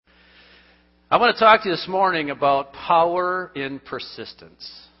I want to talk to you this morning about power in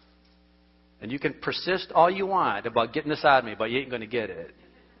persistence. And you can persist all you want about getting this out of me, but you ain't going to get it.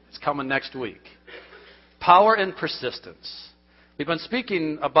 It's coming next week. Power in persistence. We've been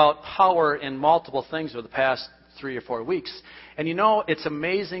speaking about power in multiple things over the past 3 or 4 weeks. And you know, it's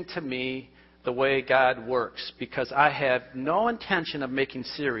amazing to me the way God works, because I have no intention of making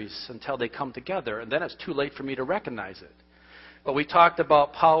series until they come together, and then it's too late for me to recognize it. But we talked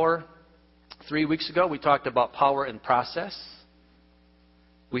about power 3 weeks ago. We talked about power in process.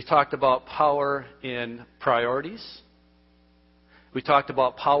 We talked about power in priorities. We talked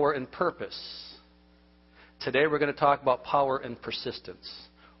about power in purpose. Today we're going to talk about power in persistence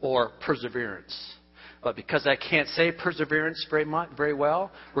or perseverance. But because I can't say perseverance very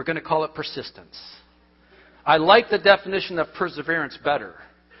well, we're going to call it persistence. I like the definition of perseverance better,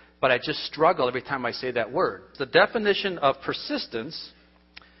 but I just struggle every time I say that word. The definition of persistence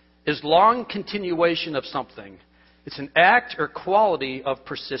is long continuation of something. It's an act or quality of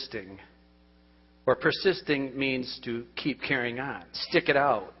persisting. Where persisting means to keep carrying on. Stick it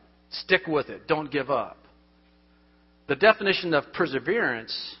out. Stick with it. Don't give up. The definition of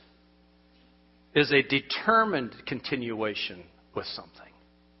perseverance is a determined continuation with something.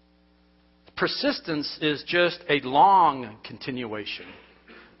 Persistence is just a long continuation.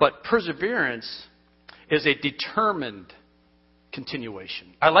 But perseverance is a determined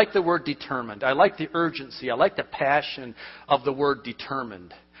continuation. I like the word determined. I like the urgency. I like the passion of the word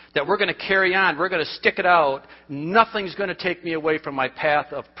determined. That we're going to carry on. We're going to stick it out. Nothing's going to take me away from my path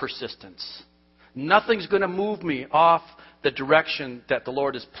of persistence. Nothing's going to move me off the direction that the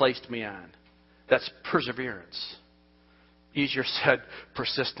Lord has placed me on. That's perseverance. Easier said,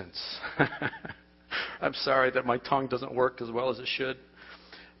 persistence. I'm sorry that my tongue doesn't work as well as it should.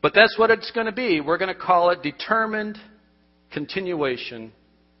 But that's what it's going to be. We're going to call it determined continuation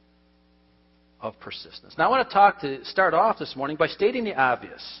of persistence. Now I want to start off this morning by stating the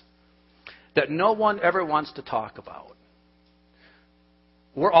obvious that no one ever wants to talk about.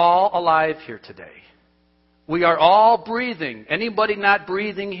 We're all alive here today. We are all breathing. Anybody not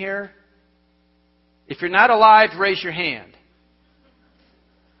breathing here? If you're not alive, raise your hand.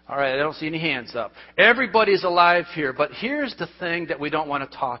 All right, I don't see any hands up. Everybody's alive here, but here's the thing that we don't want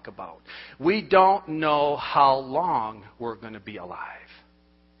to talk about. We don't know how long we're going to be alive.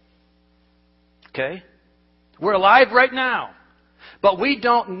 Okay? We're alive right now, but we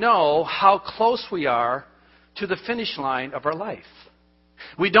don't know how close we are to the finish line of our life.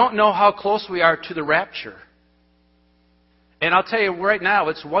 We don't know how close we are to the rapture. And I'll tell you right now,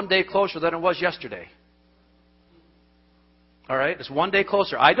 it's one day closer than it was yesterday. All right? It's one day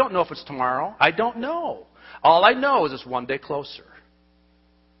closer. I don't know if it's tomorrow. I don't know. All I know is it's one day closer.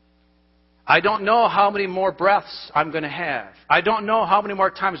 I don't know how many more breaths I'm going to have. I don't know how many more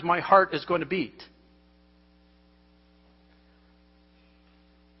times my heart is going to beat.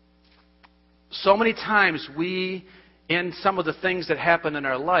 So many times in some of the things that happen in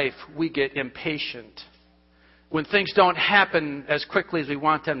our life, we get impatient. When things don't happen as quickly as we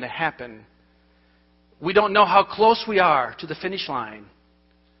want them to happen, we don't know how close we are to the finish line,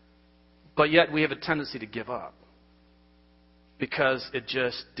 but yet we have a tendency to give up because it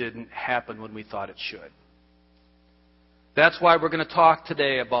just didn't happen when we thought it should. That's why we're going to talk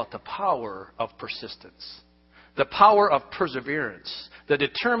today about the power of persistence, the power of perseverance, the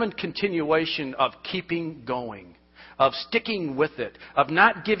determined continuation of keeping going, of sticking with it, of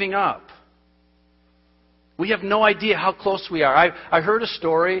not giving up. We have no idea how close we are. I heard a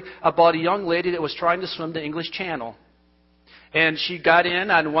story about a young lady that was trying to swim the English Channel. And she got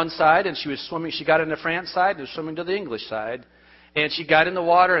in on one side and she was swimming. She got in the France side and was swimming to the English side. And she got in the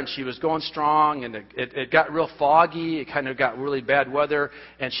water and she was going strong. And it got real foggy. It kind of got really bad weather.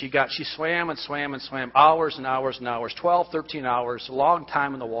 And she swam and swam and swam hours and hours and hours, 12, 13 hours, a long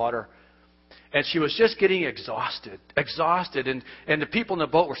time in the water. And she was just getting exhausted. And the people in the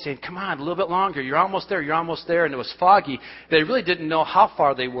boat were saying, come on, a little bit longer. You're almost there. And it was foggy. They really didn't know how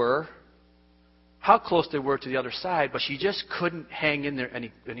far they were, how close they were to the other side, but she just couldn't hang in there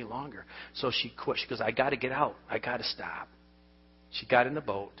any longer. So she quit. She goes, I got to get out. I got to stop. She got in the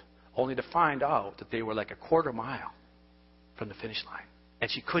boat, only to find out that they were like a quarter mile from the finish line.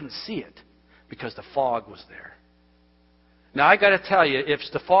 And she couldn't see it because the fog was there. Now, I got to tell you, if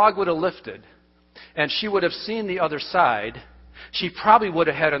the fog would have lifted and she would have seen the other side, she probably would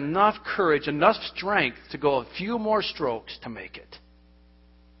have had enough courage, enough strength to go a few more strokes to make it.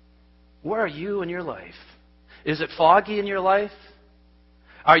 Where are you in your life? Is it foggy in your life?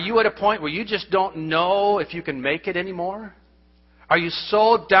 Are you at a point where you just don't know if you can make it anymore? Are you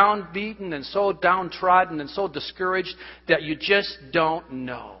so downbeaten and so downtrodden and so discouraged that you just don't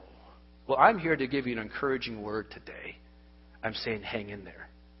know? Well, I'm here to give you an encouraging word today. I'm saying hang in there.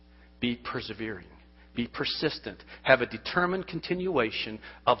 Be persevering. Be persistent. Have a determined continuation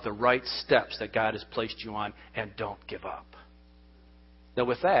of the right steps that God has placed you on, and don't give up. Now,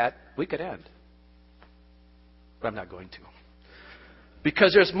 with that, we could end. But I'm not going to.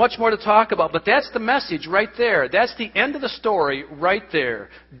 Because there's much more to talk about. But that's the message right there. That's the end of the story right there.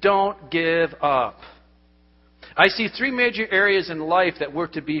 Don't give up. I see three major areas in life that we're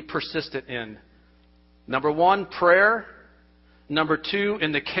to be persistent in. Number one, prayer. Number two,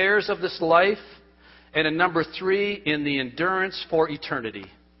 in the cares of this life. And in number three, in the endurance for eternity.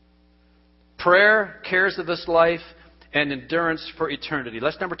 Prayer, cares of this life, and endurance for eternity.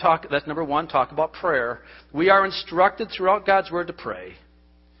 Let's number one, talk about prayer. We are instructed throughout God's Word to pray.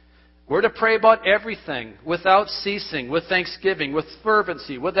 We're to pray about everything without ceasing, with thanksgiving, with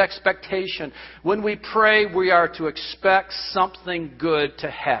fervency, with expectation. When we pray, we are to expect something good to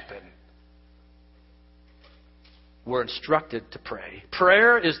happen. We're instructed to pray.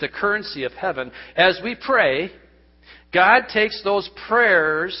 Prayer is the currency of heaven. As we pray, God takes those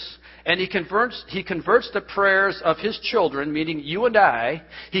prayers and He converts the prayers of His children, meaning you and I,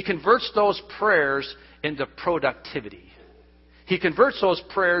 He converts those prayers into productivity. He converts those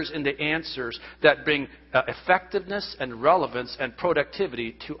prayers into answers that bring effectiveness and relevance and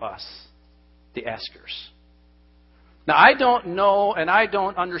productivity to us, the askers. Now, I don't know and I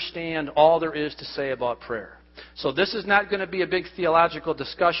don't understand all there is to say about prayer. So this is not going to be a big theological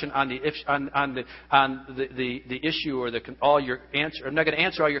discussion on the issue or all your answer. I'm not going to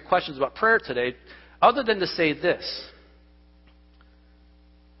answer all your questions about prayer today, other than to say this: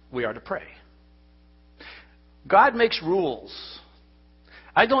 we are to pray. God makes rules.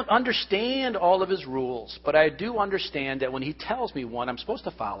 I don't understand all of His rules, but I do understand that when He tells me one, I'm supposed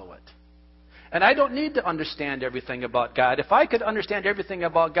to follow it. And I don't need to understand everything about God. If I could understand everything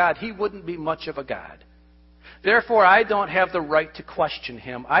about God, He wouldn't be much of a God. Therefore, I don't have the right to question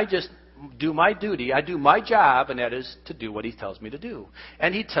Him. I just do my duty. I do my job, and that is to do what He tells me to do.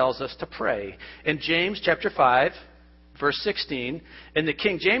 And He tells us to pray. In James chapter 5, verse 16, in the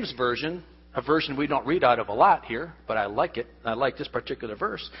King James Version, a version we don't read out of a lot here, but I like it. I like this particular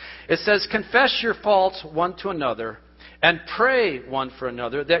verse. It says, "Confess your faults one to another, and pray one for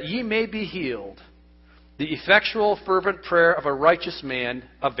another, that ye may be healed. The effectual fervent prayer of a righteous man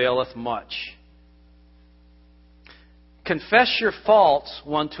availeth much." Confess your faults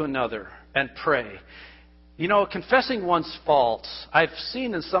one to another and pray. You know, confessing one's faults, I've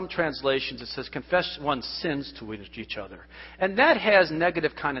seen in some translations it says confess one's sins to each other. And that has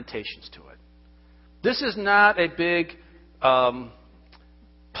negative connotations to it. This is not a big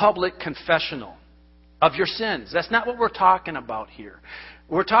public confessional of your sins. That's not what we're talking about here.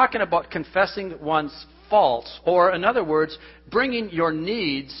 We're talking about confessing one's faults, or in other words, bringing your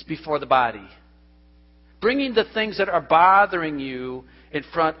needs before the body. Bringing the things that are bothering you in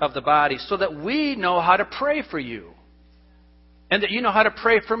front of the body so that we know how to pray for you. And that you know how to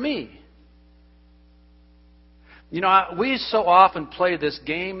pray for me. You know, we so often play this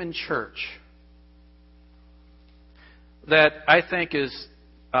game in church that I think is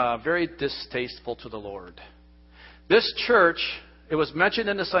very distasteful to the Lord. This church, it was mentioned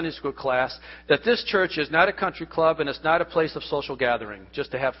in the Sunday school class that this church is not a country club and it's not a place of social gathering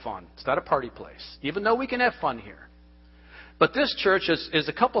just to have fun. It's not a party place, even though we can have fun here. But this church is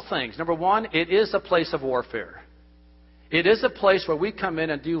a couple things. Number one, it is a place of warfare. It is a place where we come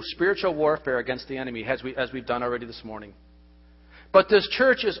in and do spiritual warfare against the enemy, as we've done already this morning. But this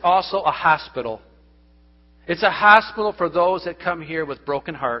church is also a hospital. It's a hospital for those that come here with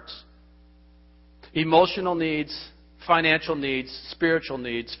broken hearts, emotional needs, financial needs, spiritual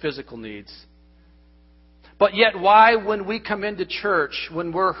needs, physical needs. But yet, why, when we come into church,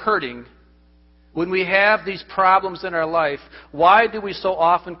 when we're hurting, when we have these problems in our life, why do we so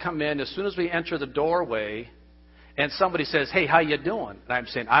often come in as soon as we enter the doorway and somebody says, "Hey, how you doing?" And I'm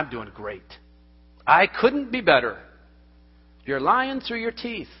saying, "I'm doing great. I couldn't be better." You're lying through your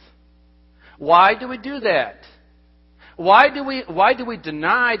teeth. Why do we do that? Why do we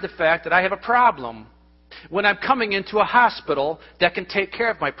deny the fact that I have a problem when I'm coming into a hospital that can take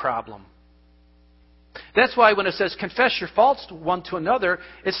care of my problem? That's why when it says confess your faults one to another,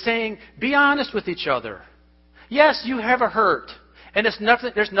 it's saying be honest with each other. Yes, you have a hurt. And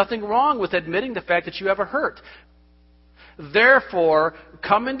there's nothing wrong with admitting the fact that you have a hurt. Therefore,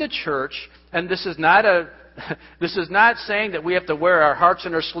 come into church, and this is not saying that we have to wear our hearts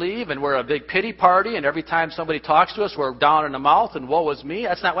in our sleeve and we're a big pity party and every time somebody talks to us we're down in the mouth and woe is me.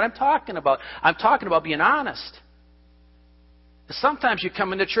 That's not what I'm talking about. I'm talking about being honest. Sometimes you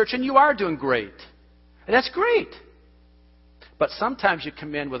come into church and you are doing great. And that's great. But sometimes you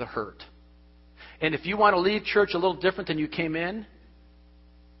come in with a hurt. And if you want to leave church a little different than you came in,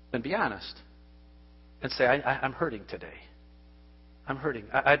 then be honest. And say, I'm hurting today. I'm hurting.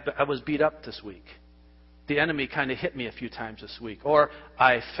 I was beat up this week. The enemy kind of hit me a few times this week. Or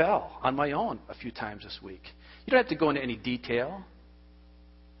I fell on my own a few times this week. You don't have to go into any detail.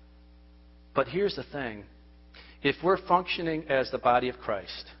 But here's the thing. If we're functioning as the body of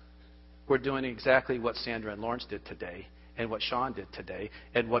Christ, we're doing exactly what Sandra and Lawrence did today, and what Sean did today,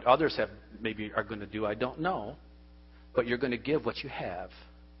 and what others have maybe are going to do, I don't know. But you're going to give what you have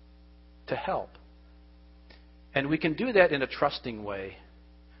to help. And we can do that in a trusting way.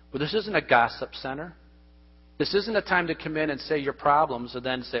 Well, this isn't a gossip center. This isn't a time to come in and say your problems and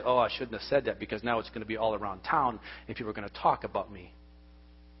then say, oh, I shouldn't have said that because now it's going to be all around town and people are going to talk about me.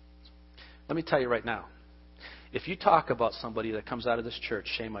 Let me tell you right now, if you talk about somebody that comes out of this church,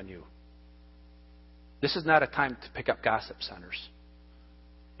 shame on you. This is not a time to pick up gossip centers.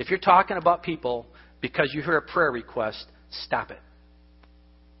 If you're talking about people because you hear a prayer request, stop it.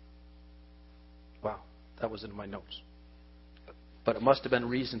 Wow, that was in my notes. But it must have been a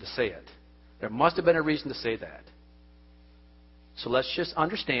reason to say it. There must have been a reason to say that. So let's just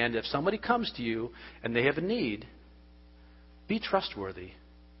understand, if somebody comes to you and they have a need, be trustworthy.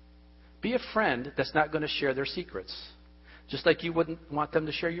 Be a friend that's not going to share their secrets, just like you wouldn't want them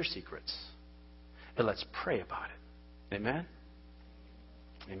to share your secrets. And let's pray about it. Amen?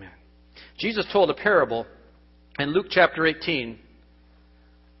 Amen. Jesus told a parable in Luke chapter 18.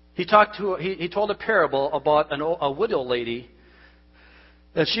 He told a parable about a widow lady.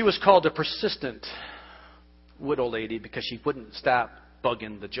 And she was called a persistent widow lady because she wouldn't stop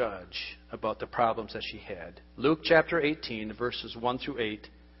bugging the judge about the problems that she had. Luke chapter 18, verses 1 through 8.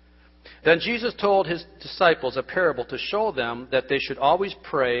 Then Jesus told his disciples a parable to show them that they should always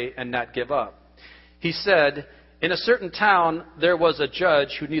pray and not give up. He said, in a certain town there was a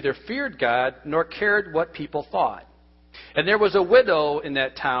judge who neither feared God nor cared what people thought. And there was a widow in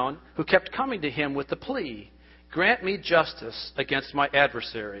that town who kept coming to him with the plea, grant me justice against my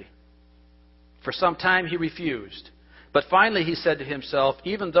adversary. For some time he refused. But finally he said to himself,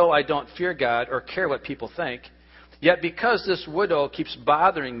 even though I don't fear God or care what people think, yet because this widow keeps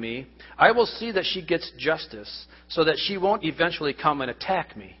bothering me, I will see that she gets justice, so that she won't eventually come and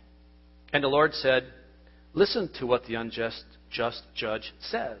attack me. And the Lord said, listen to what the unjust judge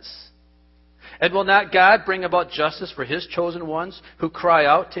says. And will not God bring about justice for his chosen ones who cry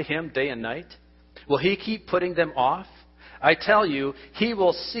out to him day and night? Will he keep putting them off? I tell you, he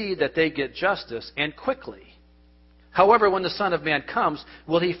will see that they get justice, and quickly. However, when the Son of Man comes,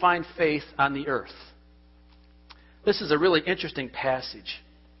 will he find faith on the earth? This is a really interesting passage.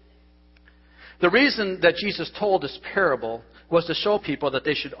 The reason that Jesus told this parable was to show people that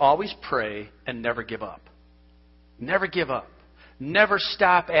they should always pray and never give up. Never give up. Never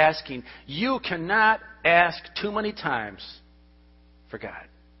stop asking. You cannot ask too many times for God.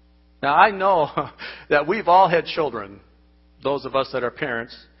 Now, I know that we've all had children, those of us that are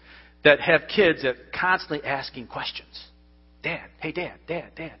parents, that have kids that constantly asking questions. Dad, hey,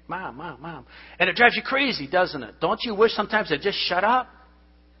 Dad, Mom, Mom. And it drives you crazy, doesn't it? Don't you wish sometimes they'd just shut up?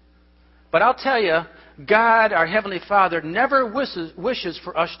 But I'll tell you, God, our Heavenly Father, never wishes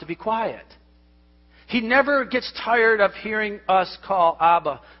for us to be quiet. He never gets tired of hearing us call,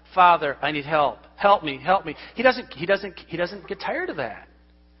 Abba, Father, I need help. Help me. He doesn't get tired of that.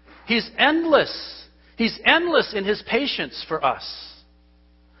 He's endless. He's endless in his patience for us.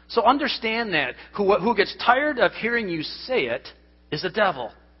 So understand that. Who gets tired of hearing you say it is the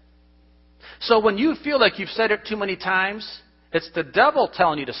devil. So when you feel like you've said it too many times, it's the devil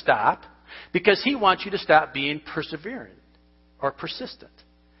telling you to stop because he wants you to stop being perseverant or persistent.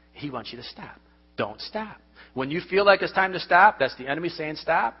 He wants you to stop. Don't stop. When you feel like it's time to stop, that's the enemy saying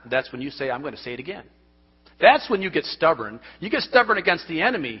stop. That's when you say, I'm going to say it again. That's when you get stubborn. You get stubborn against the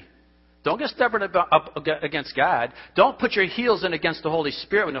enemy. Don't get stubborn against God. Don't put your heels in against the Holy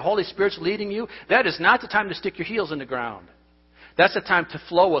Spirit. When the Holy Spirit's leading you, that is not the time to stick your heels in the ground. That's the time to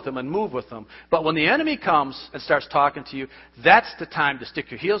flow with Him and move with Him. But when the enemy comes and starts talking to you, that's the time to stick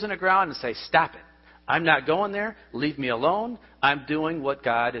your heels in the ground and say, stop it. I'm not going there. Leave me alone. I'm doing what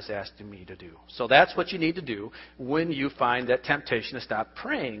God is asking me to do. So that's what you need to do when you find that temptation to stop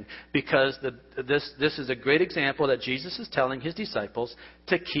praying, because this is a great example that Jesus is telling His disciples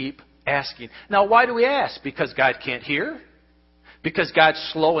to keep asking. Now, why do we ask? Because God can't hear? Because God's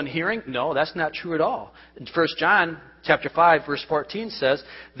slow in hearing? No, that's not true at all. In 1 John chapter 5, verse 14 says,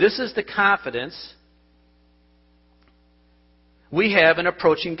 this is the confidence we have in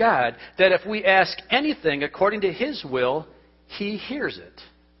approaching God, that if we ask anything according to His will, He hears it.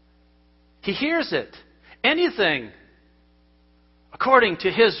 He hears it. Anything according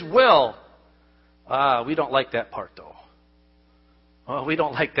to His will, We don't like that part, though. Oh, we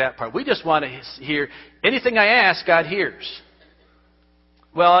don't like that part. We just want to hear anything I ask, God hears.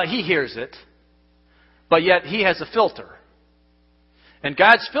 Well, He hears it, but yet He has a filter. And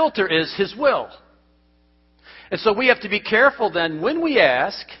God's filter is His will. And so we have to be careful then when we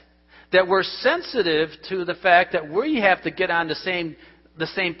ask that we're sensitive to the fact that we have to get on the same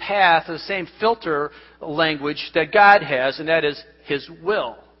path, the same filter language that God has, and that is His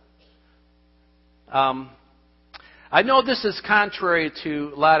will. I know this is contrary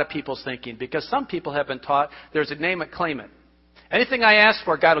to a lot of people's thinking, because some people have been taught there's a name it, claim it. Anything I ask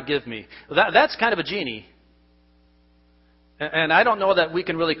for, God will give me. That's kind of a genie. And I don't know that we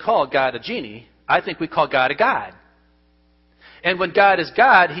can really call God a genie. I think we call God a God. And when God is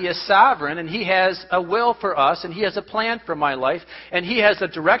God, He is sovereign, and He has a will for us, and He has a plan for my life, and He has a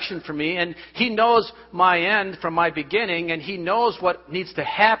direction for me, and He knows my end from my beginning, and He knows what needs to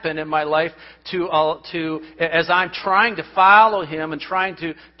happen in my life as I'm trying to follow Him and trying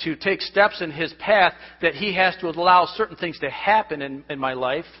to take steps in His path, that He has to allow certain things to happen in my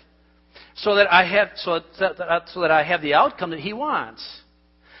life so that I have the outcome that He wants.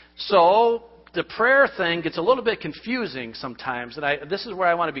 So the prayer thing gets a little bit confusing sometimes, and this is where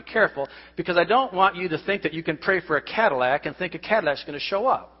I want to be careful, because I don't want you to think that you can pray for a Cadillac and think a Cadillac's going to show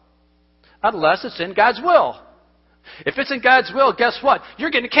up, unless it's in God's will. If it's in God's will, guess what?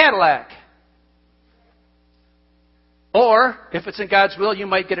 You're getting a Cadillac. Or, if it's in God's will, you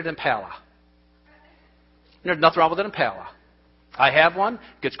might get an Impala. There's nothing wrong with an Impala. I have one,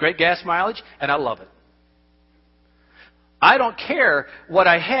 gets great gas mileage, and I love it. I don't care what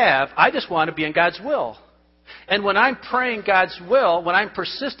I have. I just want to be in God's will. And when I'm praying God's will, when I'm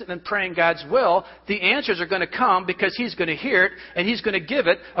persistent in praying God's will, the answers are going to come because He's going to hear it, and He's going to give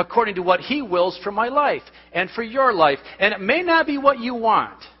it according to what He wills for my life and for your life. And it may not be what you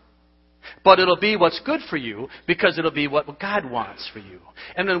want, but it'll be what's good for you, because it'll be what God wants for you.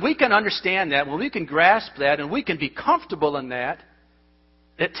 And when we can understand that, when we can grasp that, and we can be comfortable in that,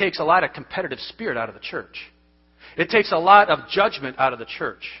 it takes a lot of competitive spirit out of the church. It takes a lot of judgment out of the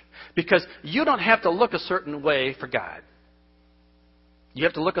church, because you don't have to look a certain way for God. You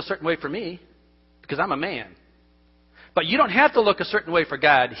have to look a certain way for me, because I'm a man. But you don't have to look a certain way for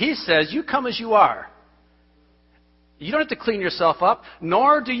God. He says, you come as you are. You don't have to clean yourself up,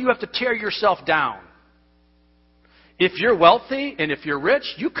 nor do you have to tear yourself down. If you're wealthy and if you're rich,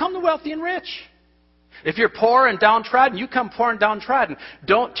 you come to wealthy and rich. If you're poor and downtrodden, you come poor and downtrodden.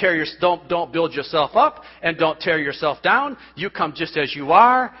 Don't build yourself up, and don't tear yourself down. You come just as you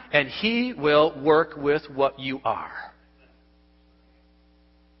are, and He will work with what you are.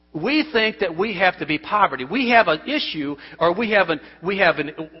 We think that we have to be poverty. We have an issue, or whenever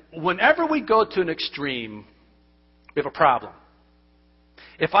we go to an extreme, we have a problem.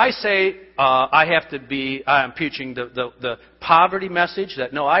 If I say I'm preaching the poverty message,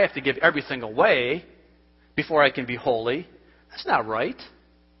 that no, I have to give everything away before I can be holy, that's not right.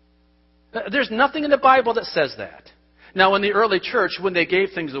 There's nothing in the Bible that says that. Now, in the early church, when they gave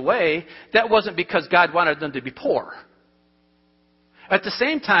things away, that wasn't because God wanted them to be poor. At the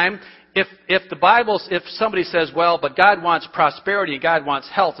same time, if somebody says, well, but God wants prosperity, and God wants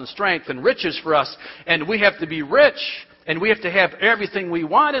health and strength and riches for us, and we have to be rich, and we have to have everything we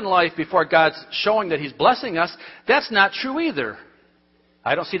want in life before God's showing that He's blessing us, that's not true either.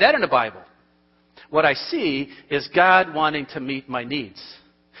 I don't see that in the Bible. What I see is God wanting to meet my needs,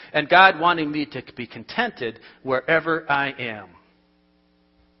 and God wanting me to be contented wherever I am.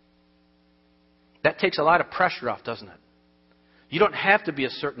 That takes a lot of pressure off, doesn't it? You don't have to be a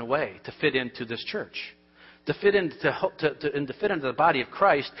certain way to fit into this church. To fit into the body of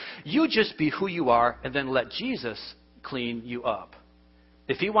Christ, you just be who you are, and then let Jesus clean you up.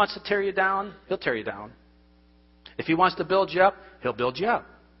 If He wants to tear you down, He'll tear you down. If He wants to build you up, He'll build you up.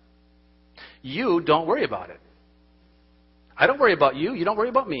 You don't worry about it. I don't worry about you. You don't worry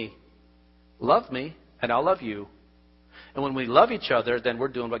about me. Love me, and I'll love you. And when we love each other, then we're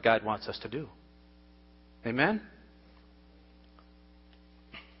doing what God wants us to do. Amen?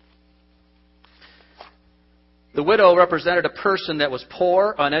 The widow represented a person that was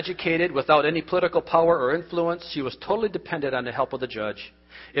poor, uneducated, without any political power or influence. She was totally dependent on the help of the judge.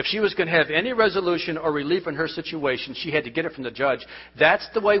 If she was going to have any resolution or relief in her situation, she had to get it from the judge. That's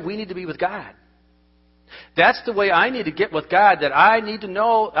the way we need to be with God. That's the way I need to get with God, that I need to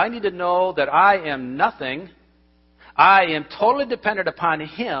know that I am nothing. I am totally dependent upon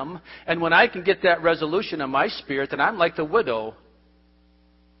Him, and when I can get that resolution in my spirit, then I'm like the widow.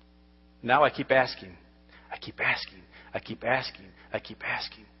 Now I keep asking. I keep asking. I keep asking. I keep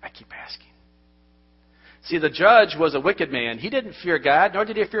asking. I keep asking. See, the judge was a wicked man. He didn't fear God, nor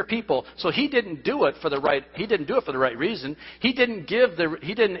did he fear people. So he didn't do it for the right. He didn't do it for the right reason. He didn't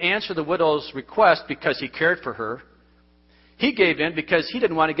answer the widow's request because he cared for her. He gave in because he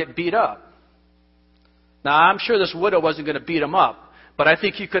didn't want to get beat up. Now, I'm sure this widow wasn't going to beat him up, but I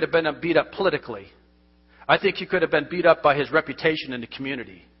think he could have been beat up politically. I think he could have been beat up by his reputation in the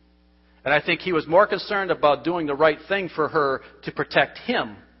community. And I think he was more concerned about doing the right thing for her to protect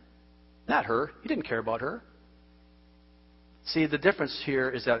him, not her. He didn't care about her. See, the difference here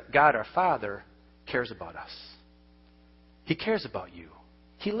is that God, our Father, cares about us. He cares about you.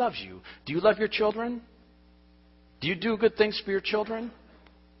 He loves you. Do you love your children? Do you do good things for your children?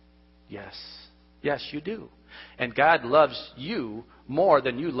 Yes. Yes, you do. And God loves you more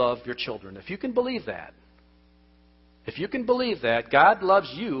than you love your children. If you can believe that, God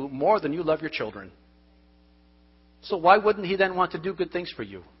loves you more than you love your children. So why wouldn't He then want to do good things for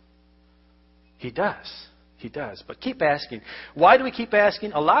you? He does. He does. But keep asking. Why do we keep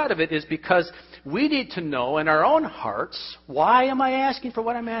asking? A lot of it is because we need to know in our own hearts, why am I asking for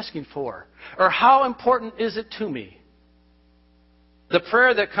what I'm asking for? Or how important is it to me? The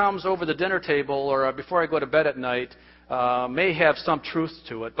prayer that comes over the dinner table or before I go to bed at night may have some truth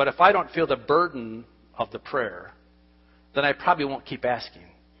to it. But if I don't feel the burden of the prayer, then I probably won't keep asking.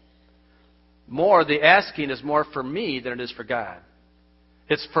 The asking is more for me than it is for God.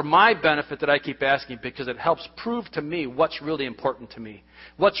 It's for my benefit that I keep asking because it helps prove to me what's really important to me.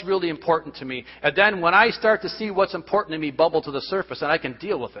 What's really important to me. And then when I start to see what's important to me bubble to the surface, and I can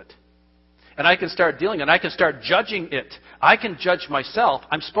deal with it. And I can start dealing, and I can start judging it. I can judge myself.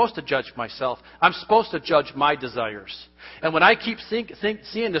 I'm supposed to judge myself. I'm supposed to judge my desires. And when I keep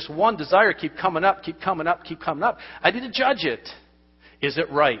seeing this one desire keep coming up, I need to judge it. Is it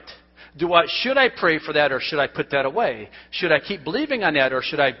right? Should I pray for that, or should I put that away? Should I keep believing on that, or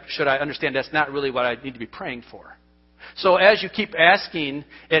should I understand that's not really what I need to be praying for? So as you keep asking,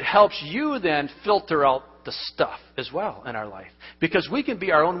 it helps you then filter out the stuff as well in our life. Because we can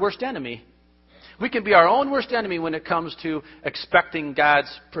be our own worst enemy. We can be our own worst enemy when it comes to expecting God's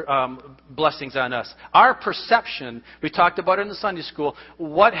blessings on us. Our perception, we talked about it in the Sunday school.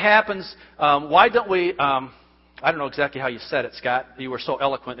 What happens, why don't we, I don't know exactly how you said it, Scott. You were so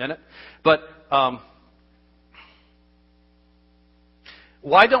eloquent in it. But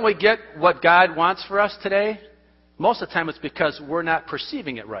why don't we get what God wants for us today? Most of the time it's because we're not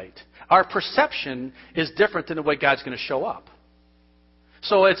perceiving it right. Our perception is different than the way God's going to show up.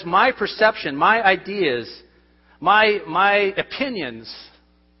 So it's my perception, my ideas, my opinions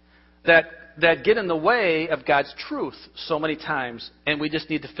that get in the way of God's truth so many times. And we just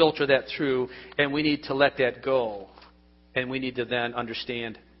need to filter that through, and we need to let that go. And we need to then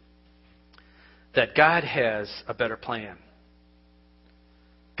understand that God has a better plan.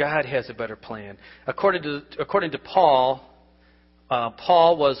 God has a better plan. According to Paul,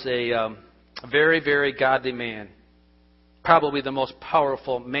 Paul was a very, very godly man. Probably the most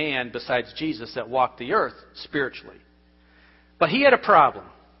powerful man besides Jesus that walked the earth spiritually. But he had a problem.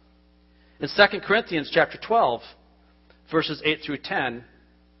 In 2 Corinthians chapter 12, verses 8 through 10,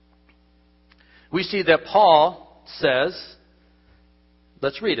 we see that Paul says,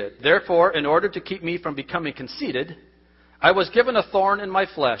 let's read it. Therefore, in order to keep me from becoming conceited, I was given a thorn in my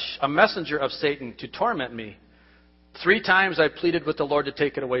flesh, a messenger of Satan to torment me. 3 times I pleaded with the Lord to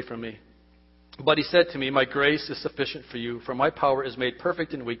take it away from me. But he said to me, my grace is sufficient for you, for my power is made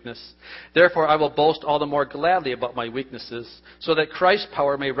perfect in weakness. Therefore I will boast all the more gladly about my weaknesses, so that Christ's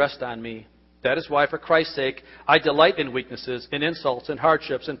power may rest on me. That is why, for Christ's sake, I delight in weaknesses, in insults, in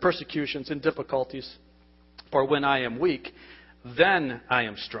hardships, in persecutions, in difficulties. For when I am weak, then I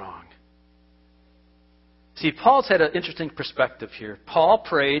am strong. See, Paul's had an interesting perspective here. Paul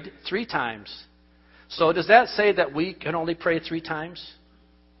prayed 3 times. So does that say that we can only pray 3 times?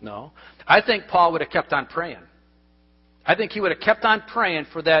 No. I think Paul would have kept on praying. I think he would have kept on praying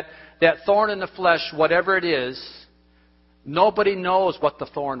for that thorn in the flesh, whatever it is. Nobody knows what the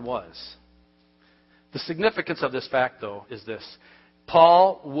thorn was. The significance of this fact, though, is this.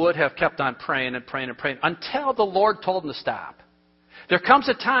 Paul would have kept on praying and praying and praying until the Lord told him to stop. There comes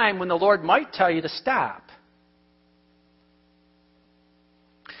a time when the Lord might tell you to stop.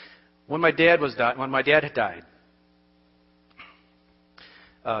 When my dad had died,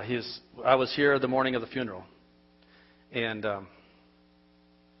 I was here the morning of the funeral, and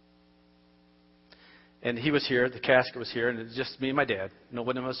he was here. The casket was here, and it was just me and my dad. No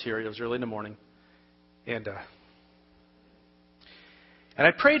one was here. It was early in the morning, and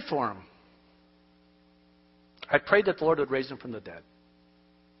I prayed for him. I prayed that the Lord would raise him from the dead.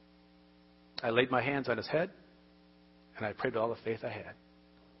 I laid my hands on his head, and I prayed with all the faith I had.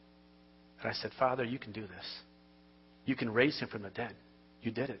 And I said, Father, you can do this. You can raise him from the dead.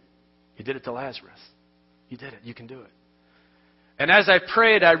 You did it. You did it to Lazarus. You did it. You can do it. And as I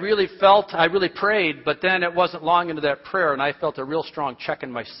prayed, I really prayed, but then it wasn't long into that prayer, and I felt a real strong check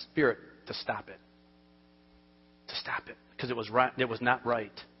in my spirit to stop it. To stop it. Because it was not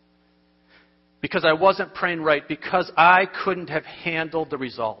right. Because I wasn't praying right. Because I couldn't have handled the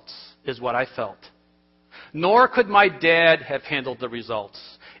results, is what I felt. Nor could my dad have handled the results.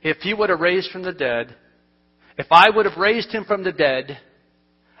 If he would have raised from the dead, if I would have raised him from the dead,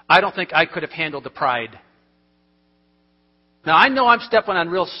 I don't think I could have handled the pride. Now, I know I'm stepping on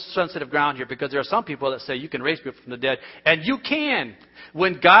real sensitive ground here because there are some people that say you can raise people from the dead. And you can.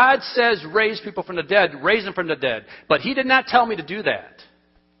 When God says raise people from the dead, raise them from the dead. But He did not tell me to do that.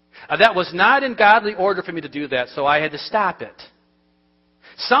 That was not in godly order for me to do that, so I had to stop it.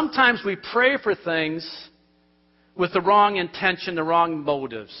 Sometimes we pray for things with the wrong intention, the wrong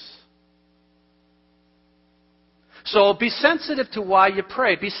motives. So be sensitive to why you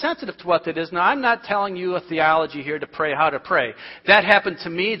pray. Be sensitive to what that is. Now, I'm not telling you a theology here to pray how to pray. That happened to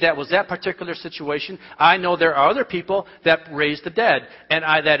me. That was that particular situation. I know there are other people that raise the dead. And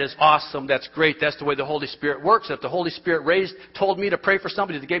that is awesome. That's great. That's the way the Holy Spirit works. If the Holy Spirit told me to pray for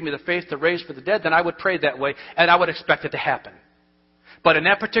somebody that gave me the faith to raise for the dead, then I would pray that way. And I would expect it to happen. But in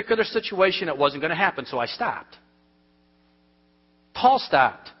that particular situation, it wasn't going to happen. So I stopped. Paul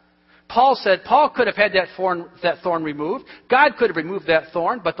stopped. Paul could have had that thorn removed. God could have removed that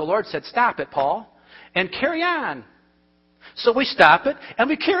thorn, but the Lord said, stop it, Paul, and carry on. So we stop it, and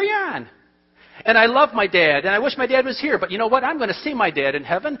we carry on. And I love my dad, and I wish my dad was here, but you know what? I'm going to see my dad in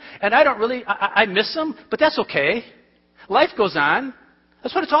heaven, and I miss him, but that's okay. Life goes on.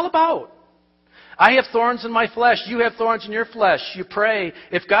 That's what it's all about. I have thorns in my flesh. You have thorns in your flesh. You pray.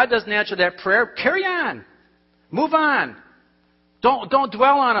 If God doesn't answer that prayer, carry on. Move on. Don't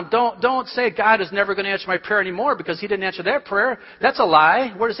dwell on them. Don't say God is never going to answer my prayer anymore because He didn't answer that prayer. That's a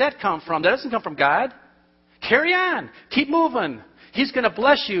lie. Where does that come from? That doesn't come from God. Carry on. Keep moving. He's going to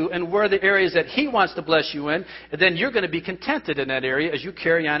bless you in where the areas that He wants to bless you in. And then you're going to be contented in that area as you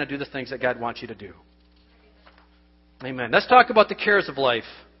carry on and do the things that God wants you to do. Amen. Let's talk about the cares of life.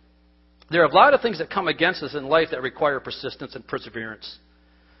 There are a lot of things that come against us in life that require persistence and perseverance.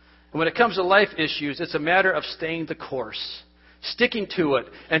 And when it comes to life issues, it's a matter of staying the course. Sticking to it,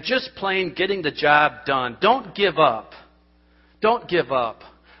 and just plain getting the job done. Don't give up. Don't give up.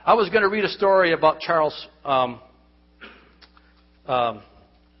 I was going to read a story about Charles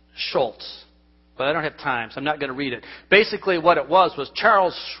Schultz, but I don't have time, so I'm not going to read it. Basically, what it was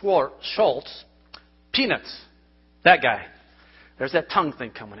Charles Schultz, Peanuts, that guy. There's that tongue thing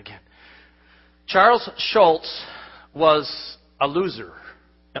coming again. Charles Schultz was a loser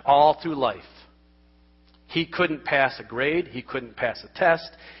all through life. He couldn't pass a grade. He couldn't pass a test.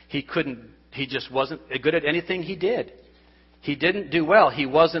 He just wasn't good at anything he did. He didn't do well. He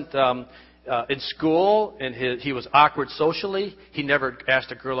wasn't in school, and he was awkward socially. He never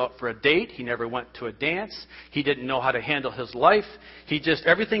asked a girl out for a date. He never went to a dance. He didn't know how to handle his life.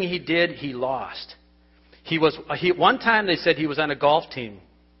 Everything he did, he lost. One time they said he was on a golf team.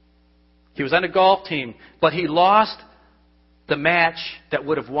 He was on a golf team, but he lost the match that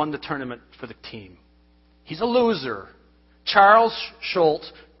would have won the tournament for the team. He's a loser. Charles Schultz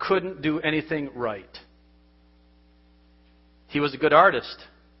couldn't do anything right. He was a good artist,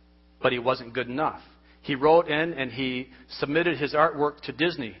 but he wasn't good enough. He wrote in and he submitted his artwork to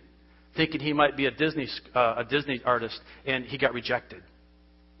Disney, thinking he might be a Disney artist, and he got rejected.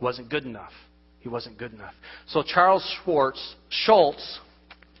 Wasn't good enough. He wasn't good enough. So Charles Schultz,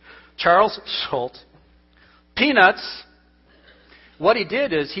 Peanuts, what he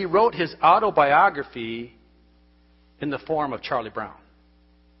did is he wrote his autobiography in the form of Charlie Brown.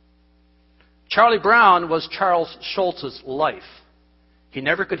 Charlie Brown was Charles Schultz's life. He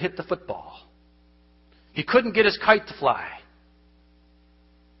never could hit the football. He couldn't get his kite to fly.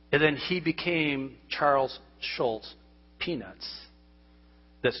 And then he became Charles Schultz, Peanuts,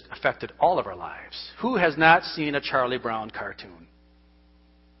 that affected all of our lives. Who has not seen a Charlie Brown cartoon?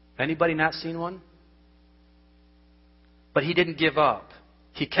 Anybody not seen one? But he didn't give up.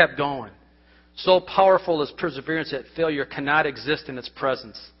 He kept going. So powerful is perseverance that failure cannot exist in its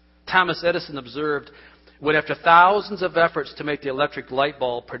presence. Thomas Edison observed, when after thousands of efforts to make the electric light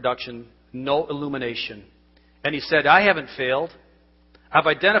bulb production, no illumination. And he said, I haven't failed. I've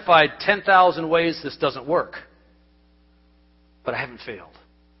identified 10,000 ways this doesn't work. But I haven't failed.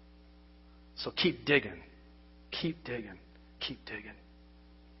 So keep digging. Keep digging. Keep digging.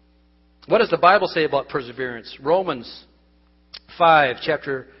 What does the Bible say about perseverance? Romans 5,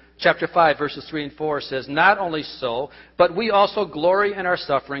 chapter Chapter 5, verses 3 and 4 says, "Not only so, but we also glory in our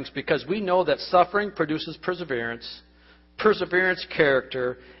sufferings, because we know that suffering produces perseverance, perseverance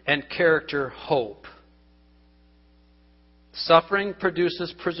character, and character hope." Suffering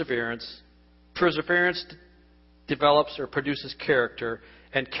produces perseverance, perseverance develops or produces character,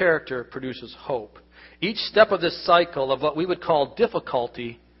 and character produces hope. Each step of this cycle of what we would call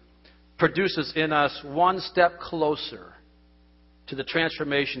difficulty produces in us one step closer to the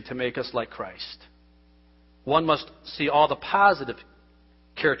transformation to make us like Christ. One must see all the positive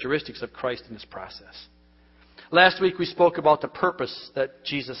characteristics of Christ in this process. Last week we spoke about the purpose that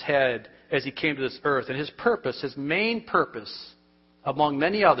Jesus had as he came to this earth. And his purpose, his main purpose, among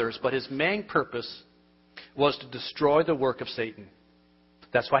many others, but his main purpose was to destroy the work of Satan.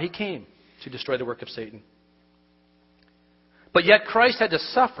 That's why he came, to destroy the work of Satan. But yet Christ had to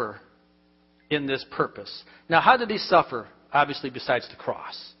suffer in this purpose. Now, how did he suffer? Obviously, besides the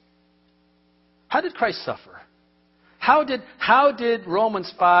cross. How did Christ suffer? How did Romans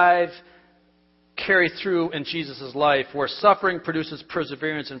 5 carry through in Jesus' life, where suffering produces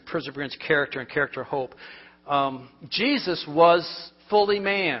perseverance, and perseverance character, and character hope? Jesus was fully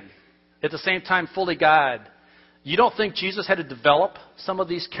man, at the same time fully God. You don't think Jesus had to develop some of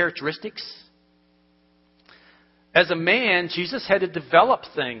these characteristics? As a man, Jesus had to develop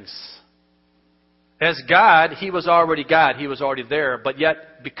things. As God, he was already God. He was already there. But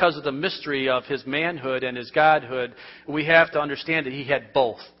yet, because of the mystery of his manhood and his godhood, we have to understand that he had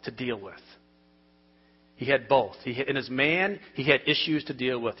both to deal with. He had both. In his man, he had issues to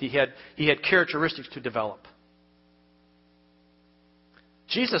deal with. He had characteristics to develop.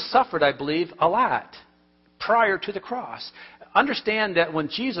 Jesus suffered, I believe, a lot prior to the cross. Understand that when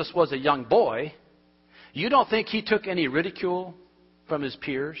Jesus was a young boy, you don't think he took any ridicule from his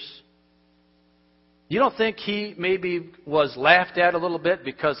peers? You don't think he maybe was laughed at a little bit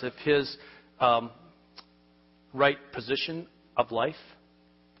because of his right position of life?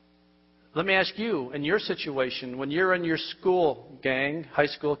 Let me ask you, in your situation, when you're in your school gang, high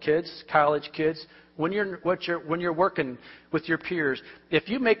school kids, college kids, when you're working with your peers, if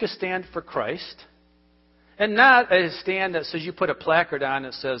you make a stand for Christ, and not a stand that says you put a placard on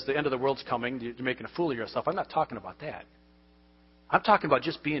that says the end of the world's coming, you're making a fool of yourself. I'm not talking about that. I'm talking about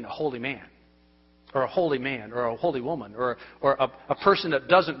just being a holy man, or a holy man, or a holy woman, or a person that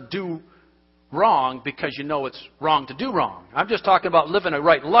doesn't do wrong because you know it's wrong to do wrong. I'm just talking about living a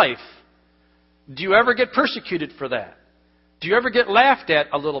right life. Do you ever get persecuted for that? Do you ever get laughed at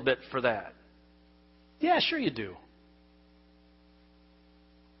a little bit for that? Yeah, sure you do.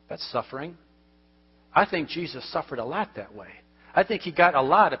 That's suffering. I think Jesus suffered a lot that way. I think he got a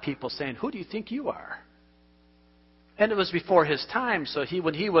lot of people saying, "Who do you think you are?" And it was before his time, so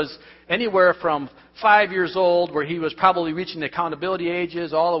when he was anywhere from 5 years old, where he was probably reaching the accountability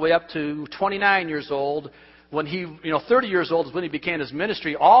ages, all the way up to 29 years old, when 30 years old is when he began his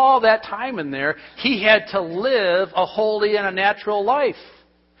ministry. All that time in there, he had to live a holy and a natural life.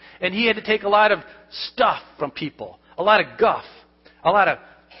 And he had to take a lot of stuff from people, a lot of guff, a lot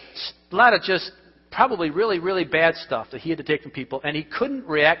of just probably really, really bad stuff that he had to take from people, and he couldn't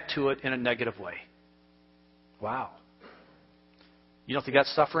react to it in a negative way. Wow. You don't think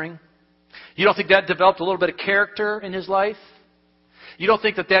that's suffering? You don't think that developed a little bit of character in his life? You don't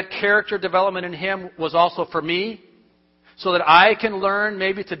think that character development in him was also for me? So that I can learn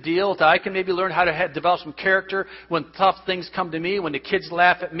maybe to deal, that I can maybe learn how to develop some character when tough things come to me, when the kids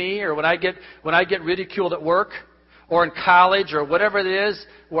laugh at me, or when I get ridiculed at work, or in college, or whatever it is,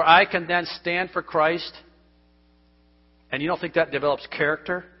 where I can then stand for Christ. And you don't think that develops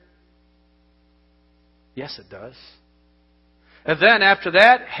character? Yes, it does. And then after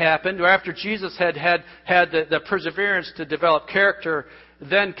that happened, or after Jesus had the perseverance to develop character,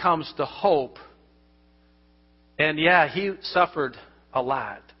 then comes the hope. And yeah, he suffered a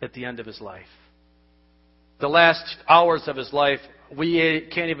lot at the end of his life. The last hours of his life, we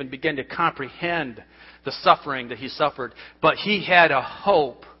can't even begin to comprehend the suffering that he suffered. But he had a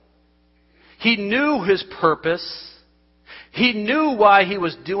hope. He knew his purpose. He knew why he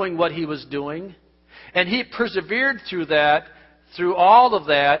was doing what he was doing. And he persevered through all of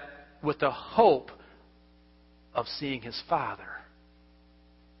that, with the hope of seeing his Father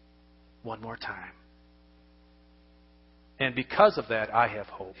one more time. And because of that, I have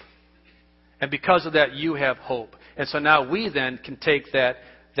hope. And because of that, you have hope. And so now we then can take that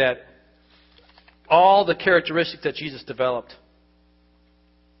all the characteristics that Jesus developed,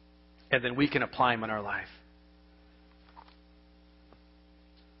 and then we can apply them in our life.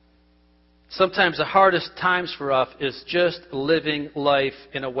 Sometimes the hardest times for us is just living life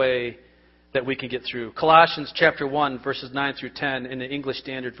in a way that we can get through. Colossians chapter 1, verses 9 through 10 in the English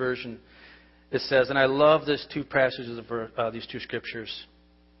Standard Version. It says, and I love these two passages of these two scriptures.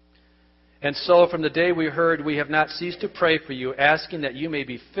 And so from the day we heard, we have not ceased to pray for you, asking that you may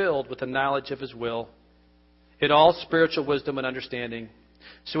be filled with the knowledge of His will, in all spiritual wisdom and understanding,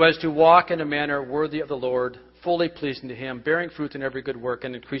 so as to walk in a manner worthy of the Lord, fully pleasing to Him, bearing fruit in every good work,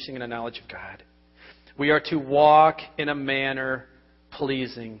 and increasing in the knowledge of God. We are to walk in a manner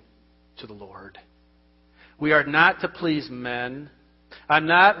pleasing to the Lord. We are not to please men. I'm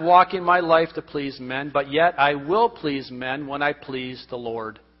not walking my life to please men, but yet I will please men when I please the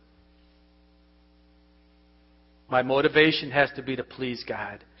Lord. My motivation has to be to please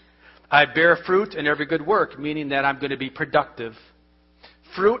God. I bear fruit in every good work, meaning that I'm going to be productive.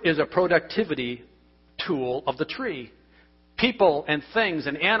 Fruit is a productivity tool of the tree. People and things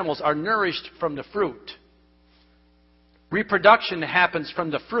and animals are nourished from the fruit. Reproduction happens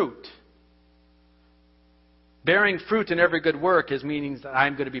from the fruit. Bearing fruit in every good work is meaning that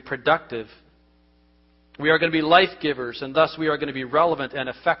I'm going to be productive. We are going to be life givers, and thus we are going to be relevant and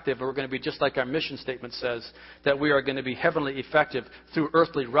effective. We're going to be just like our mission statement says, that we are going to be heavenly effective through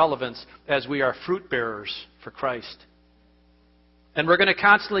earthly relevance as we are fruit bearers for Christ. And we're going to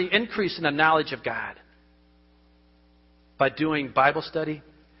constantly increase in the knowledge of God by doing Bible study,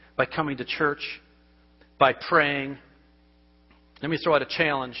 by coming to church, by praying. Let me throw out a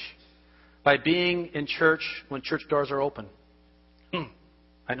challenge. By being in church when church doors are open.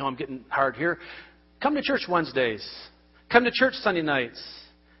 I know I'm getting hard here. Come to church Wednesdays. Come to church Sunday nights.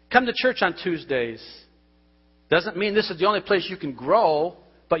 Come to church on Tuesdays. Doesn't mean this is the only place you can grow,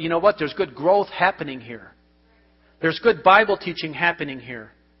 but you know what? There's good growth happening here. There's good Bible teaching happening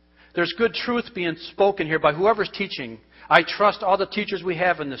here. There's good truth being spoken here by whoever's teaching. I trust all the teachers we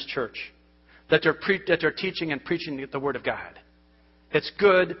have in this church that they're teaching and preaching the Word of God. It's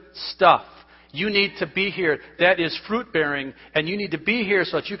good stuff. You need to be here. That is fruit bearing, and you need to be here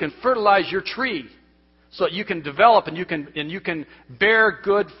so that you can fertilize your tree, so that you can develop and you can bear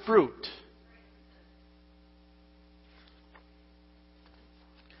good fruit.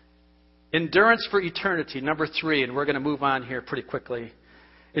 Endurance for eternity, number 3, and we're going to move on here pretty quickly.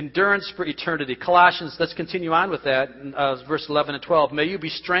 Endurance for eternity. Colossians, let's continue on with that, verse 11 and 12. May you be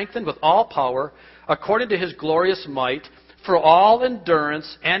strengthened with all power, according to His glorious might, for all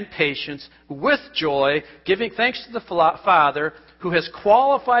endurance and patience with joy, giving thanks to the Father who has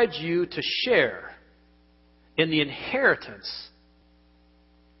qualified you to share in the inheritance,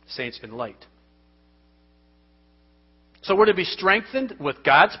 saints in light. So we're to be strengthened with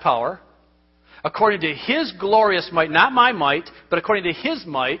God's power, according to His glorious might, not my might, but according to His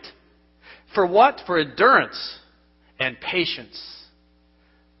might, for what? For endurance and patience.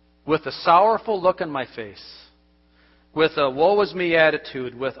 With a sorrowful look on my face, with a woe is me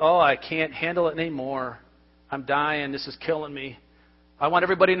attitude, with, oh, I can't handle it anymore. I'm dying. This is killing me. I want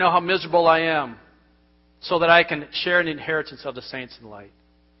everybody to know how miserable I am so that I can share in the inheritance of the saints in light.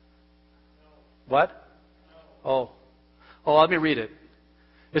 What? Oh, let me read it.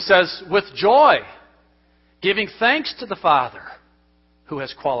 It says, with joy, giving thanks to the Father who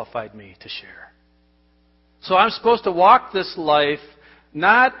has qualified me to share. So I'm supposed to walk this life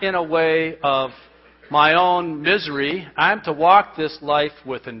not in a way of my own misery. I'm to walk this life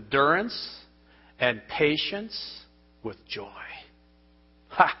with endurance and patience with joy.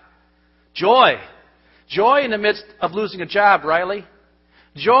 Ha! Joy. Joy in the midst of losing a job, Riley.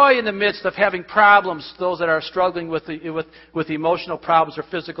 Joy in the midst of having problems, those that are struggling with emotional problems or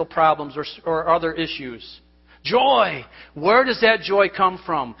physical problems or other issues. Joy. Where does that joy come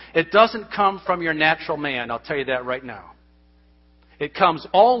from? It doesn't come from your natural man. I'll tell you that right now. It comes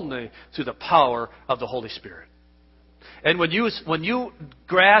only through the power of the Holy Spirit. And when you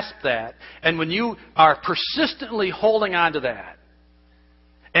grasp that, and when you are persistently holding on to that,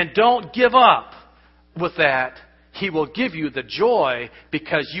 and don't give up with that, He will give you the joy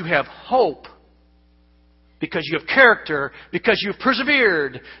because you have hope, because you have character, because you've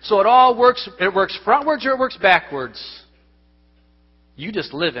persevered. So it all works. It works frontwards or it works backwards. You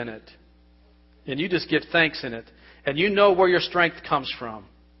just live in it, and you just give thanks in it. And you know where your strength comes from.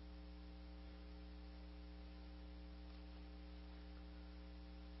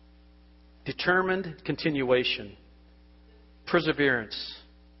 Determined continuation. Perseverance.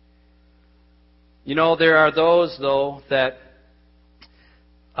 You know, there are those, though, that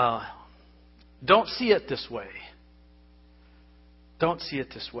don't see it this way. Don't see it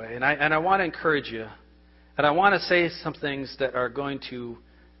this way. And I want to encourage you. And I want to say some things that are going to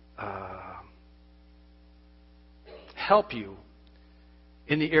help you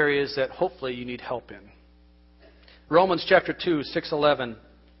in the areas that hopefully you need help in. Romans chapter 2, 6:11.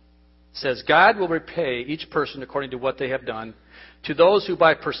 says, God will repay each person according to what they have done. To those who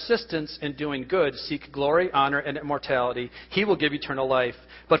by persistence in doing good seek glory, honor, and immortality, He will give eternal life.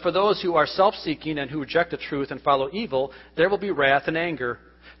 But for those who are self-seeking and who reject the truth and follow evil, there will be wrath and anger.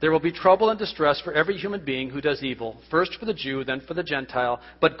 There will be trouble and distress for every human being who does evil, first for the Jew, then for the Gentile,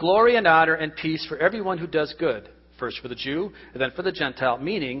 but glory and honor and peace for everyone who does good, first for the Jew, and then for the Gentile,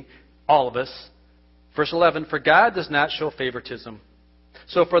 meaning all of us. Verse 11, for God does not show favoritism.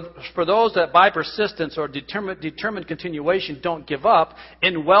 So for those that by persistence or determined continuation don't give up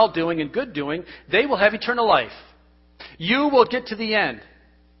in well-doing and good-doing, they will have eternal life. You will get to the end.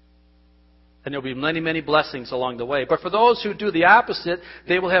 And there will be many, many blessings along the way. But for those who do the opposite,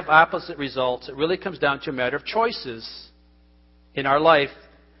 they will have opposite results. It really comes down to a matter of choices in our life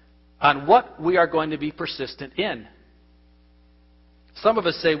on what we are going to be persistent in. Some of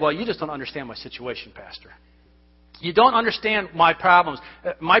us say, well, you just don't understand my situation, Pastor. You don't understand my problems.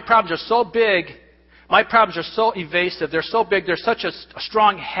 My problems are so big. My problems are so evasive. They're so big. They're such a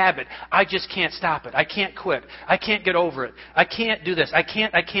strong habit. I just can't stop it. I can't quit. I can't get over it. I can't do this. I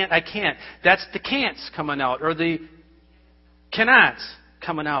can't. That's the can'ts coming out, or the cannots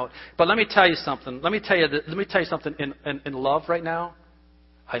coming out. But let me tell you something. Let me tell you something in love right now.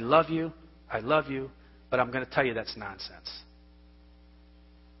 I love you. But I'm going to tell you that's nonsense.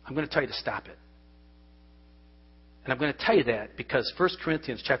 I'm going to tell you to stop it. And I'm going to tell you that because 1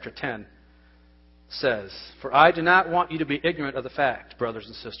 Corinthians chapter 10 says, for I do not want you to be ignorant of the fact, brothers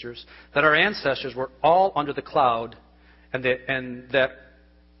and sisters, that our ancestors were all under the cloud and that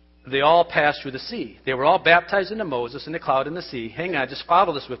they all passed through the sea. They were all baptized into Moses in the cloud and the sea. Hang on, just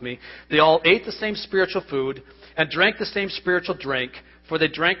follow this with me. They all ate the same spiritual food and drank the same spiritual drink, for they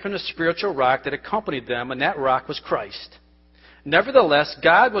drank from the spiritual rock that accompanied them, and that rock was Christ. Nevertheless,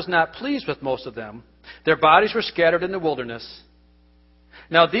 God was not pleased with most of them. Their bodies were scattered in the wilderness.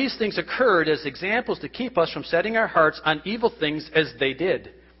 Now these things occurred as examples to keep us from setting our hearts on evil things as they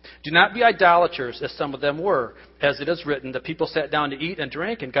did. Do not be idolaters, as some of them were. As it is written, the people sat down to eat and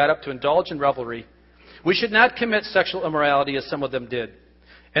drink and got up to indulge in revelry. We should not commit sexual immorality, as some of them did.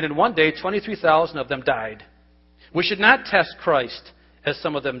 And in one day, 23,000 of them died. We should not test Christ, as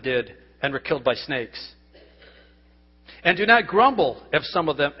some of them did, and were killed by snakes. And do not grumble, as some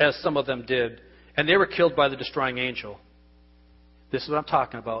of them did, and they were killed by the destroying angel. This is what I'm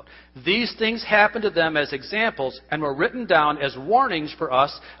talking about. These things happened to them as examples and were written down as warnings for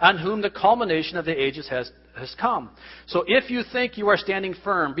us, on whom the culmination of the ages has come. So if you think you are standing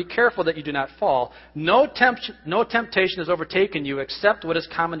firm, be careful that you do not fall. No temptation has overtaken you except what is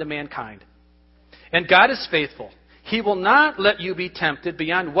common to mankind. And God is faithful. He will not let you be tempted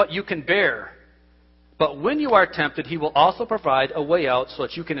beyond what you can bear. But when you are tempted, He will also provide a way out so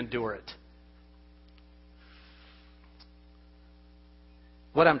that you can endure it.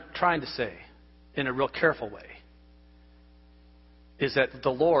 What I'm trying to say, in a real careful way, is that the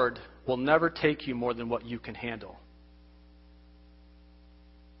Lord will never take you more than what you can handle.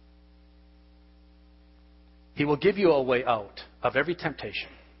 He will give you a way out of every temptation,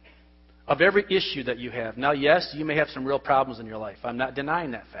 of every issue that you have. Now, yes, you may have some real problems in your life. I'm not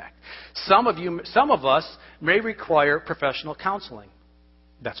denying that fact. Some of us may require professional counseling.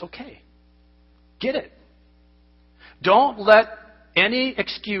 That's okay. Get it. Don't let any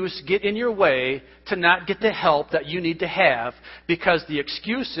excuse get in your way to not get the help that you need to have, because the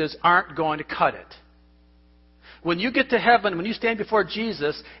excuses aren't going to cut it. When you get to heaven, when you stand before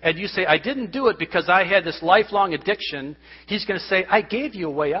Jesus and you say, I didn't do it because I had this lifelong addiction, He's going to say, I gave you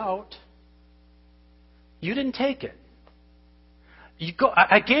a way out. You didn't take it.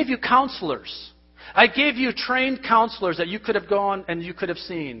 I gave you counselors. I gave you trained counselors that you could have gone and you could have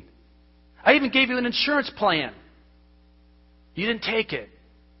seen. I even gave you an insurance plan. You didn't take it.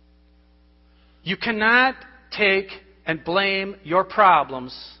 You cannot take and blame your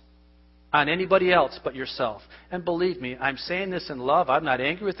problems on anybody else but yourself. And believe me, I'm saying this in love. I'm not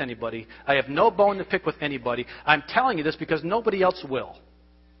angry with anybody. I have no bone to pick with anybody. I'm telling you this because nobody else will.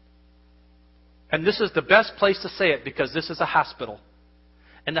 And this is the best place to say it, because this is a hospital.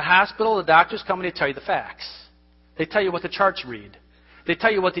 In the hospital, the doctors come and they tell you the facts. They tell you what the charts read. They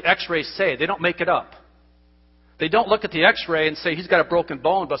tell you what the x-rays say. They don't make it up. They don't look at the x-ray and say, he's got a broken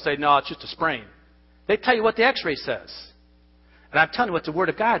bone, but say, no, it's just a sprain. They tell you what the x-ray says. And I'm telling you what the Word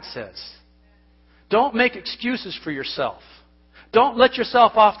of God says. Don't make excuses for yourself. Don't let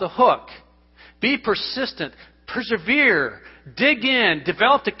yourself off the hook. Be persistent. Persevere. Dig in.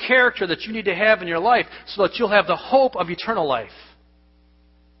 Develop the character that you need to have in your life so that you'll have the hope of eternal life.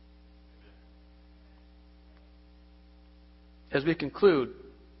 As we conclude,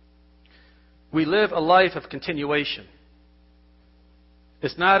 we live a life of continuation.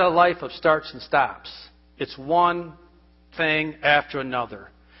 It's not a life of starts and stops. It's one thing after another.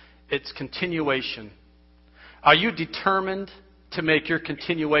 It's continuation. Are you determined to make your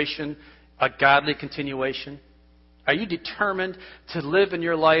continuation a godly continuation? Are you determined to live in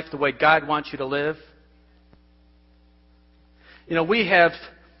your life the way God wants you to live? You know, we have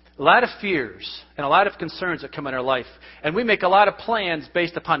a lot of fears and a lot of concerns that come in our life. And we make a lot of plans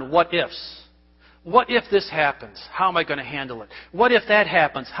based upon what ifs. What if this happens? How am I going to handle it? What if that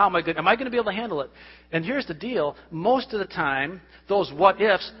happens? Am I going to be able to handle it? And here's the deal. Most of the time, those what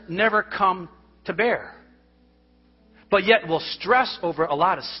ifs never come to bear. But yet we'll stress over a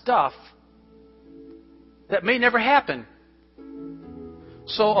lot of stuff that may never happen.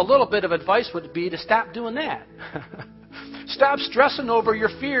 So a little bit of advice would be to stop doing that. Stop stressing over your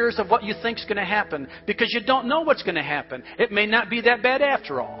fears of what you think is going to happen, because you don't know what's going to happen. It may not be that bad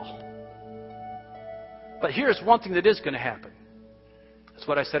after all. But here's one thing that is going to happen. That's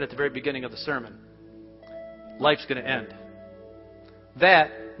what I said at the very beginning of the sermon. Life's going to end. That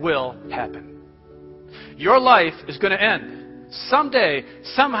will happen. Your life is going to end. Someday,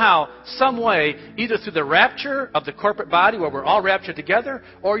 somehow, some way, either through the rapture of the corporate body where we're all raptured together,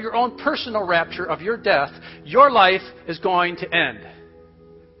 or your own personal rapture of your death, your life is going to end.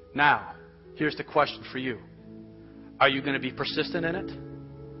 Now, here's the question for you. Are you going to be persistent in it?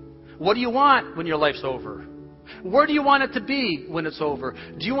 What do you want when your life's over? Where do you want it to be when it's over?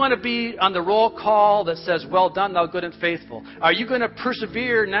 Do you want to be on the roll call that says, well done, thou good and faithful? Are you going to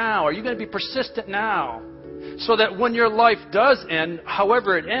persevere now? Are you going to be persistent now? So that when your life does end,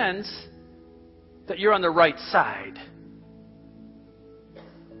 however it ends, that you're on the right side.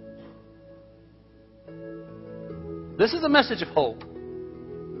 This is a message of hope.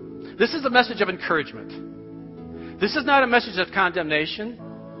 This is a message of encouragement. This is not a message of condemnation.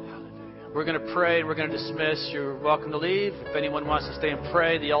 We're going to pray. We're going to dismiss. You're welcome to leave. If anyone wants to stay and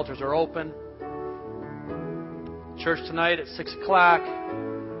pray, the altars are open. Church tonight at 6 o'clock.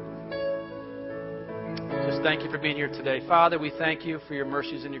 Just thank you for being here today. Father, we thank you for your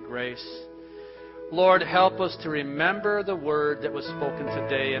mercies and your grace. Lord, help us to remember the word that was spoken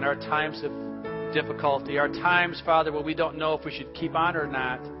today in our times of difficulty, our times, Father, where we don't know if we should keep on or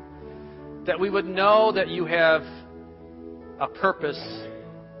not. That we would know that you have a purpose,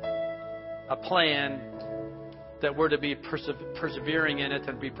 a plan, that we're to be persevering in it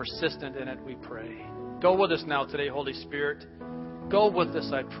and be persistent in it, we pray. Go with us now today, Holy Spirit. Go with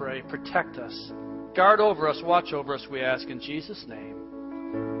us, I pray. Protect us. Guard over us, watch over us, we ask in Jesus' name.